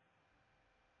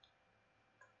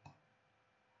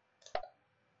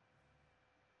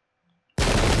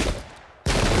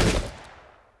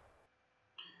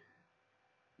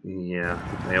 Yeah,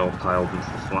 they all piled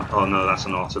into the flank. Oh no, that's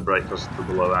an auto break because of the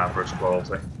below average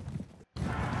quality.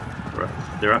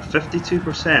 They're at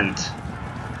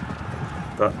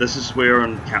 52%. But this is where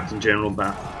in Captain General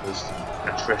battles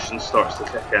attrition starts to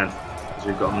kick in, because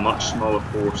we've got a much smaller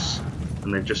force,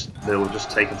 and they'll have just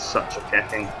taken such a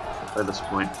kicking by this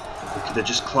point. They could have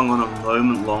just clung on a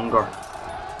moment longer.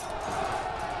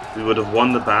 we would have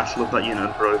won the battle if that unit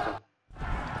had broken.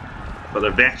 But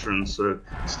they're veterans, so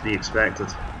it's to be expected.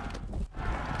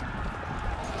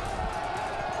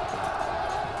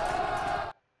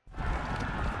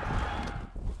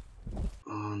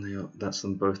 Oh no, that's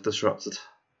them both disrupted.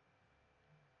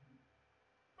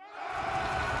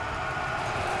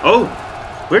 Oh!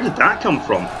 Where did that come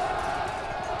from?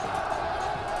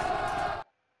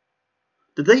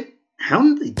 Did they... How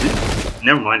did they do...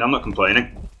 Never mind, I'm not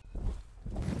complaining.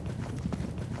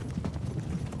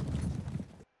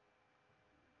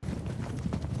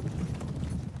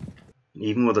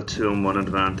 Even with a 2-on-1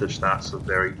 advantage, that's a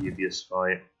very dubious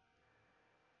fight.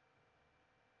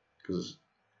 Because...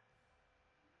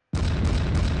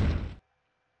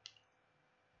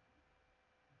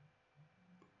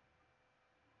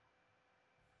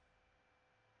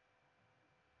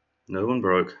 No one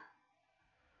broke.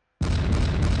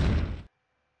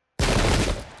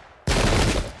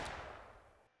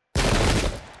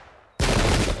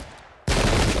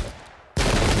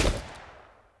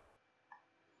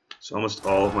 So almost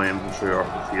all of my infantry are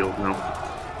off the field now.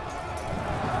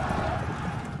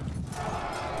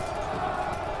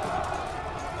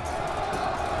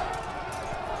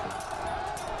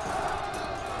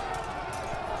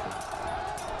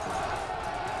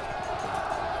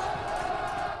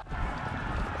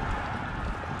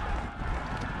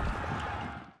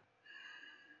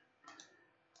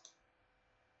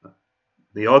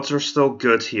 The odds are still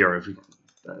good here. If we,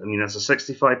 I mean, that's a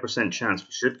 65% chance.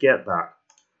 We should get that.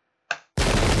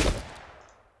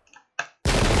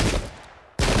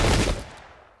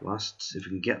 If we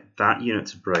can get that unit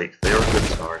to break, they're a good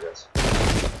target.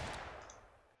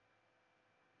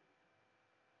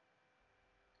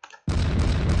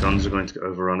 The guns are going to get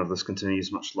overrun if this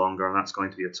continues much longer, and that's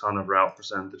going to be a ton of rout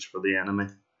percentage for the enemy.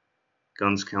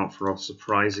 Guns count for a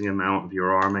surprising amount of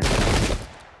your army.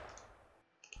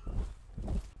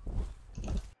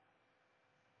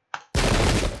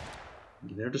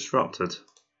 They're disrupted.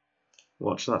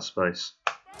 Watch that space.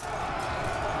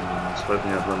 I was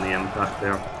hoping I'd run the impact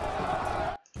there.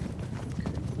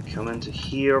 Okay, come into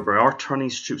here, but I are turning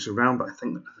these troops around, but I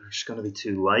think that they're just going to be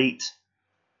too late.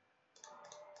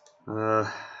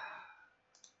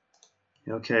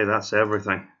 Okay, that's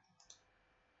everything.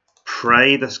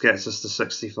 Pray this gets us to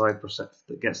 65%.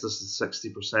 That gets us to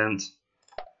 60%.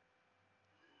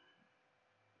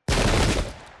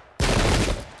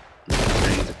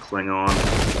 Continuing to cling on.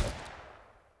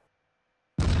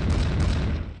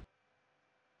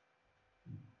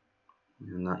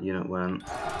 And that unit went.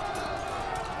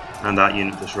 And that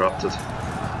unit disrupted.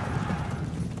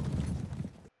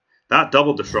 That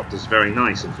double disrupt is very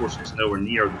nice. Unfortunately, it's nowhere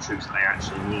near the troops that I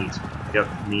actually need. Yep,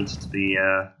 needs to be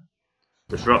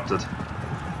disrupted.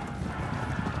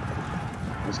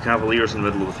 Those cavaliers in the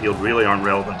middle of the field really aren't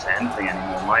relevant to anything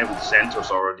anymore. My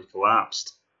centre's already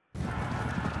collapsed.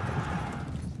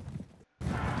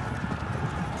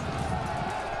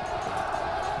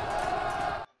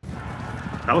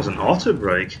 That was an auto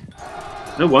break.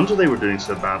 No wonder they were doing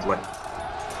so badly.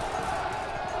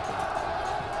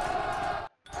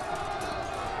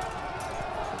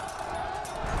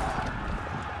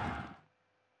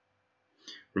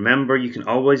 Remember, you can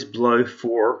always blow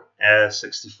 4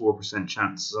 64%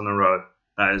 chances in a row.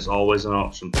 That is always an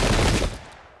option.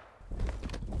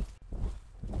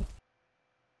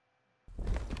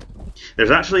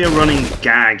 There's actually a running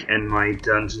gag in my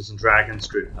Dungeons and Dragons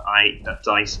group that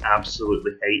dice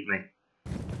absolutely hate me.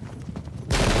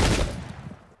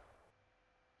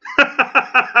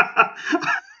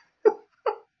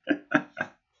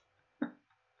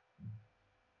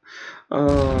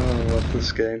 Oh, I love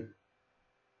this game.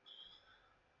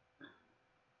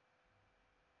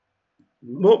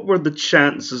 What were the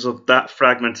chances of that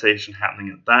fragmentation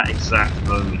happening at that exact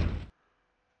moment?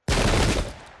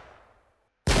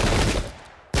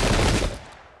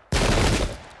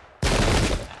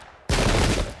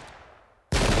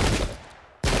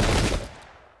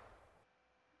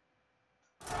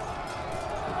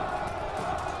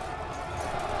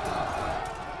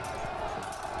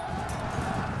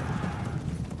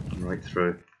 Right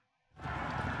through.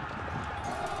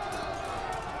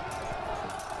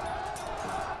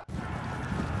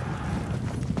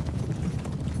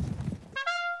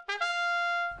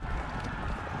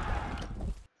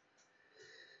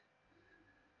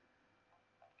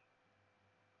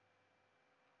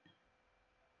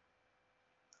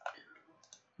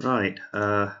 Right,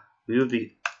 we would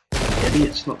be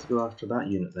idiots not to go after that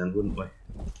unit then, wouldn't we?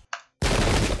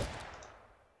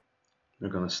 They're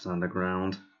going to stand their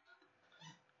ground.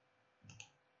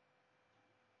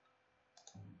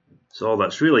 So all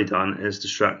that's really done is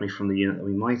distract me from the unit that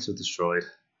we might have destroyed.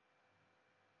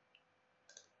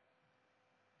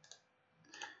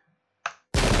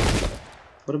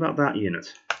 What about that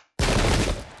unit?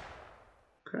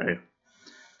 Okay,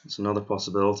 that's another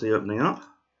possibility opening up.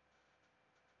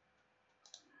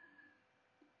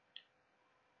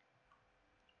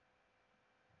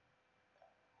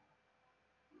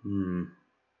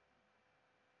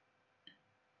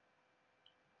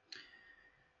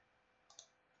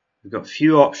 We've got a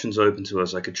few options open to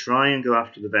us. I could try and go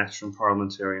after the veteran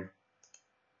Parliamentarian.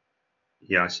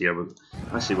 Yeah, I see what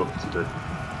to do.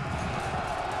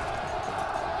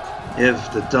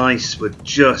 If the dice would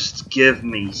just give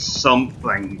me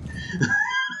something.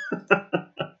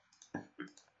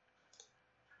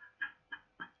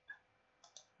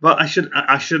 But I should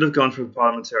have gone for the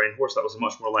Parliamentarian horse. That was a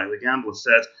much more likely gamble.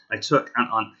 Instead, I took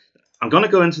I'm going to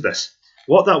go into this.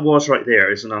 What that was right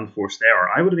there is an unforced error.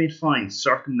 I would have been fine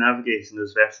circumnavigating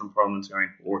this veteran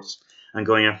Parliamentarian horse and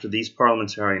going after these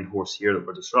Parliamentarian horse here that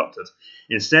were disrupted.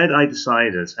 Instead, I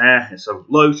decided, it's a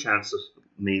low chance of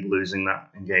me losing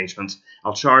that engagement.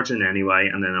 I'll charge in anyway,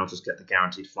 and then I'll just get the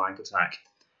guaranteed flank attack.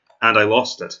 And I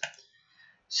lost it.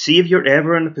 See if you're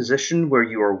ever in a position where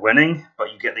you are winning,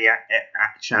 but you get the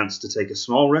chance to take a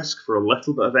small risk for a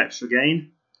little bit of extra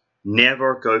gain.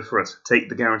 Never go for it. Take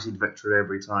the guaranteed victory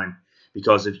every time.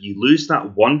 Because if you lose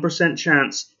that 1%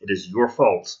 chance, it is your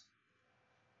fault.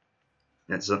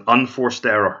 It's an unforced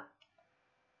error.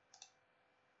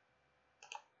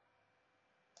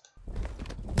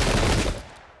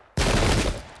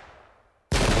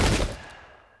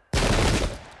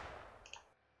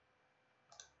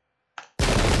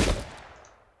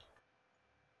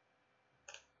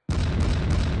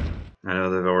 I know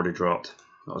they've already dropped.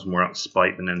 That was more out of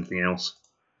spite than anything else.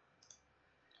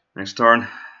 Next turn.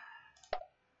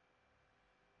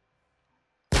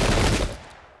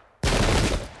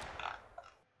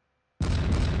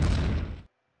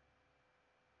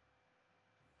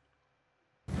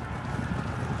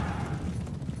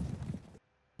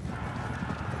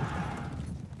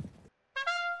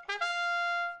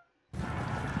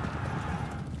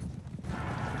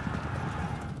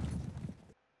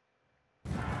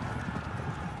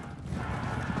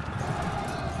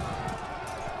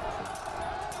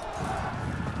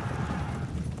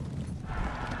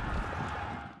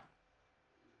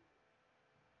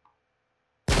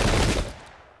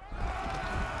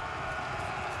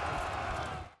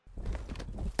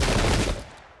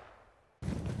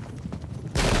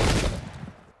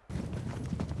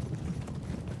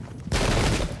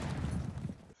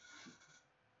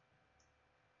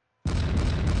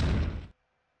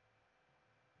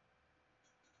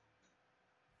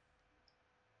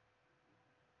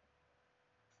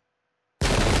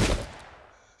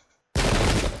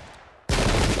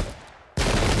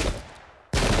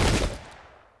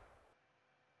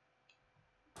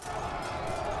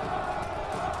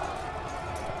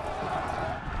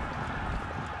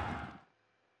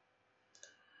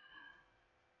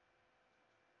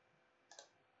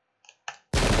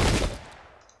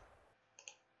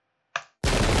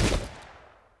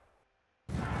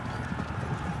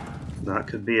 That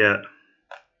could be it.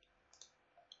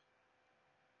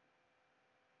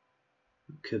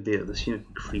 Could be it. This unit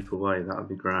can creep away. That would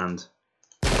be grand.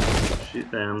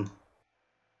 Shoot them.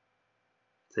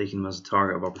 Taking them as a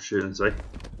target of opportunity.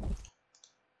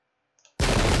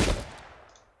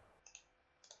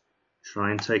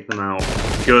 Try and take them out.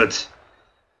 Good.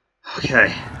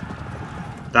 Okay.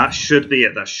 That should be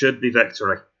it. That should be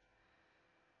victory.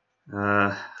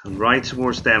 And ride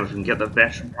towards them. If we can get the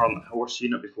veteran Parliament horse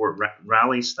unit before it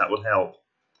rallies, that would help.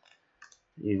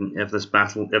 Even if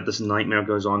this nightmare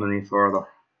goes on any further.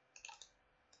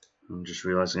 I'm just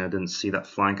realizing I didn't see that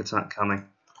flank attack coming.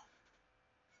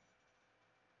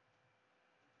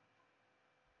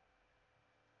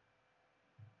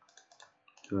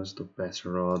 Who has the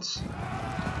better odds?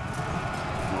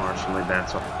 Marginally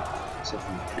better.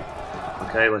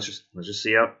 Okay, let's just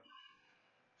see out.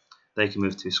 They can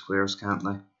move 2 squares, can't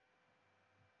they?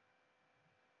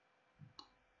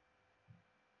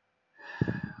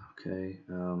 Okay,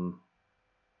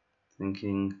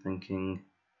 thinking.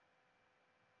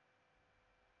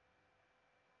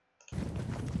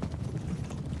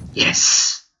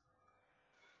 Yes!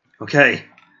 Okay.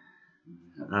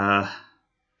 That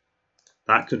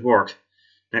could work.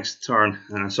 Next turn.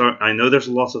 Sorry, I know there's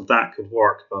a lot of that could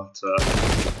work, but well,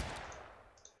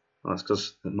 that's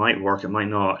because it might work, it might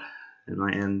not. It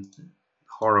might end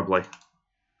horribly.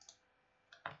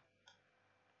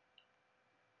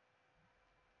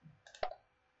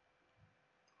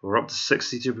 We're up to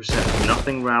 62%. If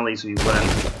nothing rallies, we win.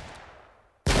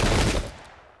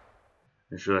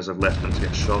 I just realised I've left them to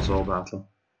get shot all battle.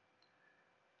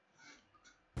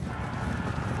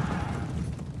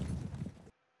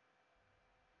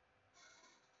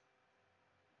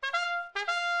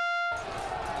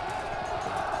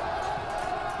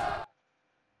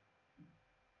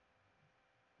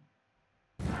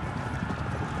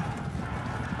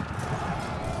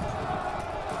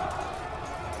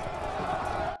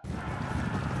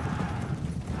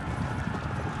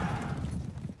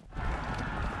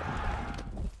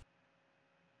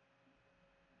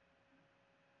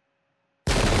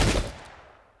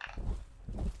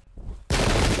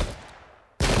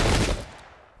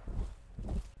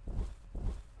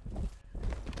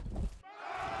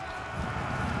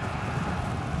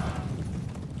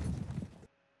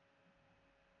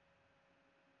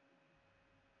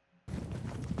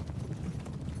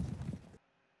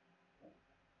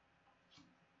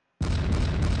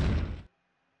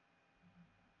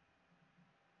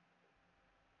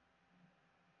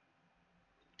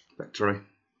 Victory.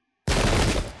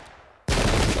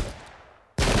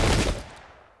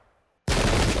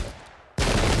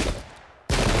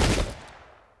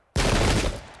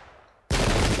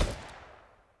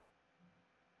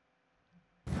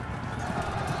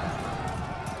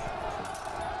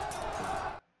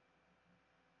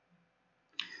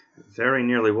 Very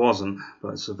nearly wasn't, but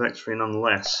it's a victory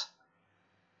nonetheless.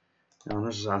 And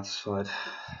I'm satisfied.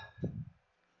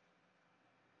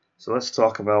 So let's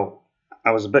talk about. I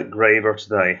was a bit graver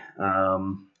today,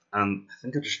 and I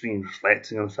think I've just been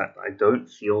reflecting on the fact that I don't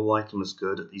feel like I'm as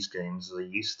good at these games as I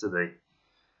used to be.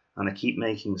 And I keep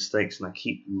making mistakes and I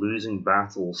keep losing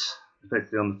battles,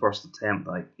 particularly on the first attempt.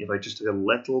 If I just took a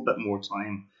little bit more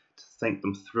time to think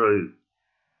them through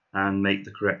and make the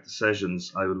correct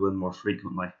decisions, I would win more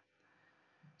frequently.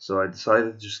 So I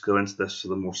decided to just go into this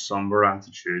with a more somber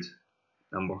attitude,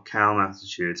 a more calm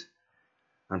attitude,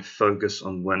 and focus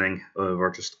on winning over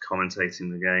just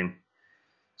commentating the game.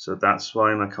 So that's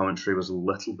why my commentary was a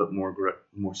little bit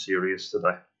more serious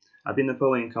today. I've been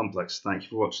Napoleon Complex. Thank you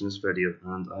for watching this video,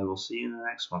 and I will see you in the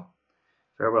next one.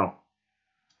 Farewell.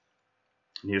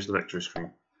 And here's the victory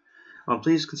screen.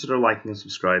 Please consider liking and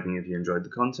subscribing if you enjoyed the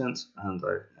content, and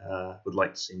I would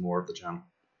like to see more of the channel.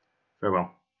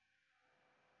 Farewell.